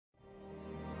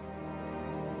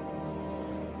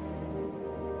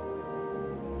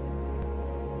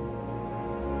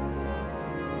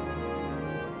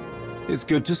It's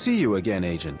good to see you again,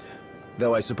 Agent.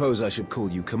 Though I suppose I should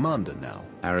call you Commander now.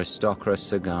 Aristocrat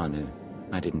Saganu.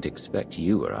 I didn't expect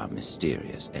you were our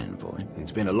mysterious envoy.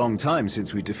 It's been a long time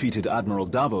since we defeated Admiral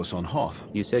Davos on Hoth.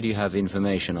 You said you have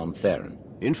information on Theron.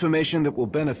 Information that will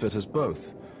benefit us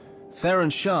both. Theron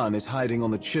Shan is hiding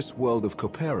on the Chiss world of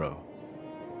Kopero.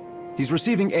 He's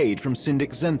receiving aid from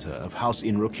Syndic Zenta of House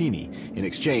Inrokini in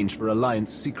exchange for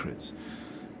Alliance secrets.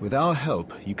 With our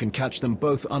help, you can catch them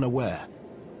both unaware.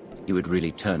 You would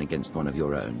really turn against one of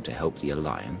your own to help the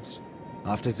Alliance?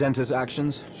 After Zenta's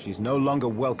actions, she's no longer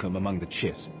welcome among the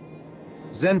Chiss.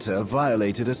 Zenta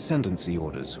violated ascendancy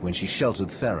orders when she sheltered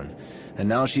Theron, and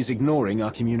now she's ignoring our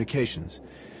communications.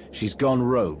 She's gone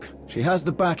rogue. She has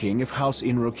the backing of House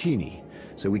Inrokini,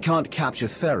 so we can't capture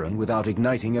Theron without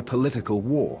igniting a political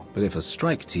war. But if a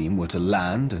strike team were to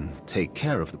land and take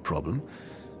care of the problem,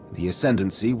 the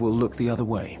ascendancy will look the other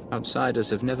way.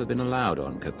 Outsiders have never been allowed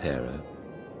on Kopero.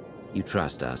 You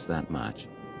trust us that much?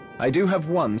 I do have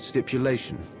one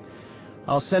stipulation.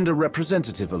 I'll send a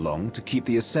representative along to keep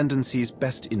the Ascendancy's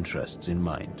best interests in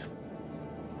mind.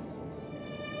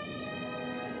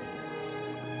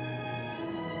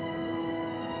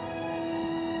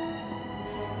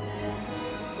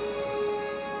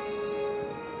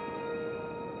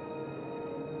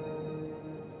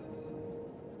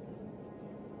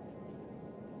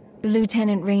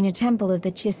 Lieutenant Raina Temple of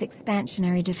the Chiss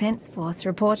Expansionary Defense Force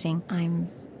reporting. I'm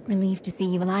relieved to see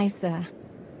you alive, sir.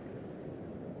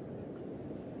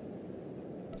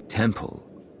 Temple?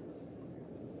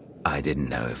 I didn't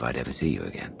know if I'd ever see you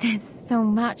again. There's so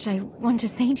much I want to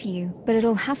say to you, but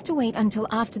it'll have to wait until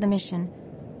after the mission.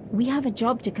 We have a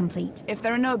job to complete. If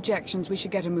there are no objections, we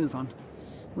should get a move on.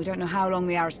 We don't know how long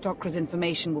the aristocrat's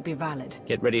information will be valid.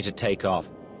 Get ready to take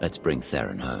off. Let's bring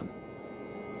Theron home.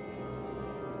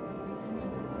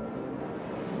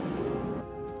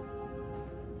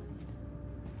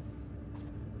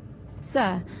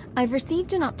 Sir, I've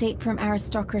received an update from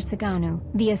Aristocrat Saganu.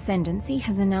 The Ascendancy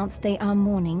has announced they are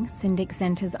mourning Syndic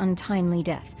Zenta's untimely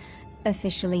death.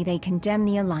 Officially, they condemn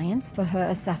the Alliance for her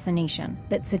assassination,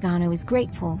 but Saganu is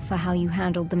grateful for how you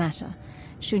handled the matter.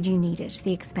 Should you need it,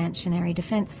 the Expansionary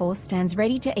Defense Force stands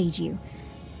ready to aid you,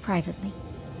 privately.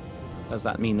 Does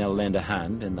that mean they'll lend a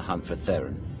hand in the hunt for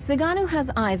Theron? Saganu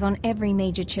has eyes on every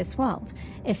major Chiss world.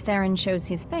 If Theron shows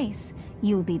his face,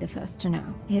 you'll be the first to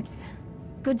know. It's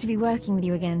good to be working with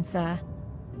you again, sir.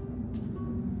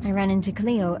 I ran into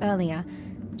Cleo earlier.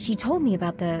 She told me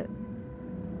about the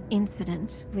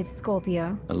incident with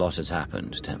Scorpio. A lot has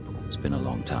happened, Temple. It's been a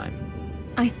long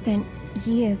time. I spent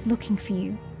years looking for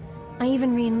you. I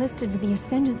even re-enlisted with the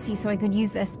Ascendancy so I could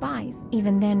use their spies.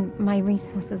 Even then, my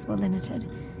resources were limited.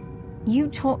 You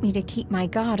taught me to keep my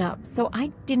guard up, so I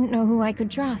didn't know who I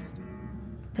could trust.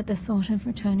 But the thought of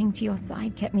returning to your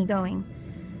side kept me going.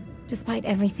 Despite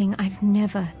everything, I've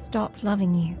never stopped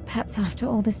loving you. Perhaps after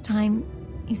all this time,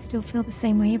 you still feel the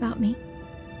same way about me?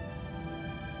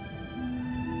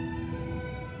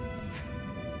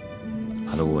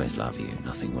 I'll always love you.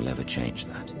 Nothing will ever change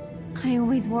that. I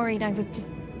always worried I was just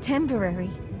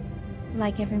temporary,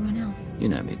 like everyone else. You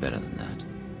know me better than that.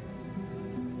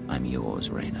 I'm yours,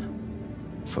 Raina.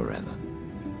 Forever.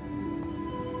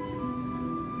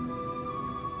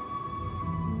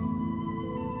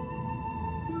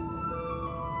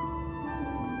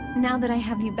 Now that I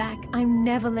have you back, I'm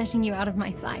never letting you out of my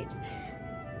sight.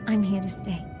 I'm here to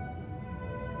stay.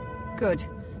 Good.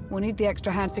 We'll need the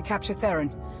extra hands to capture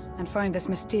Theron, and find this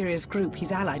mysterious group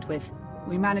he's allied with.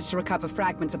 We managed to recover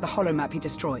fragments of the holomap he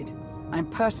destroyed. I'm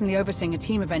personally overseeing a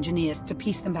team of engineers to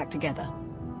piece them back together.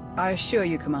 I assure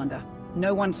you, Commander,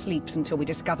 no one sleeps until we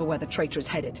discover where the traitor is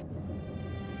headed.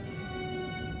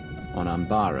 On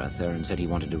Umbara, Theron said he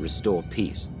wanted to restore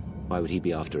peace. Why would he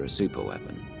be after a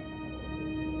superweapon?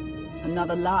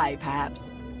 Another lie, perhaps.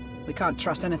 We can't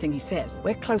trust anything he says.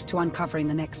 We're close to uncovering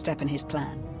the next step in his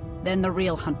plan. Then the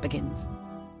real hunt begins.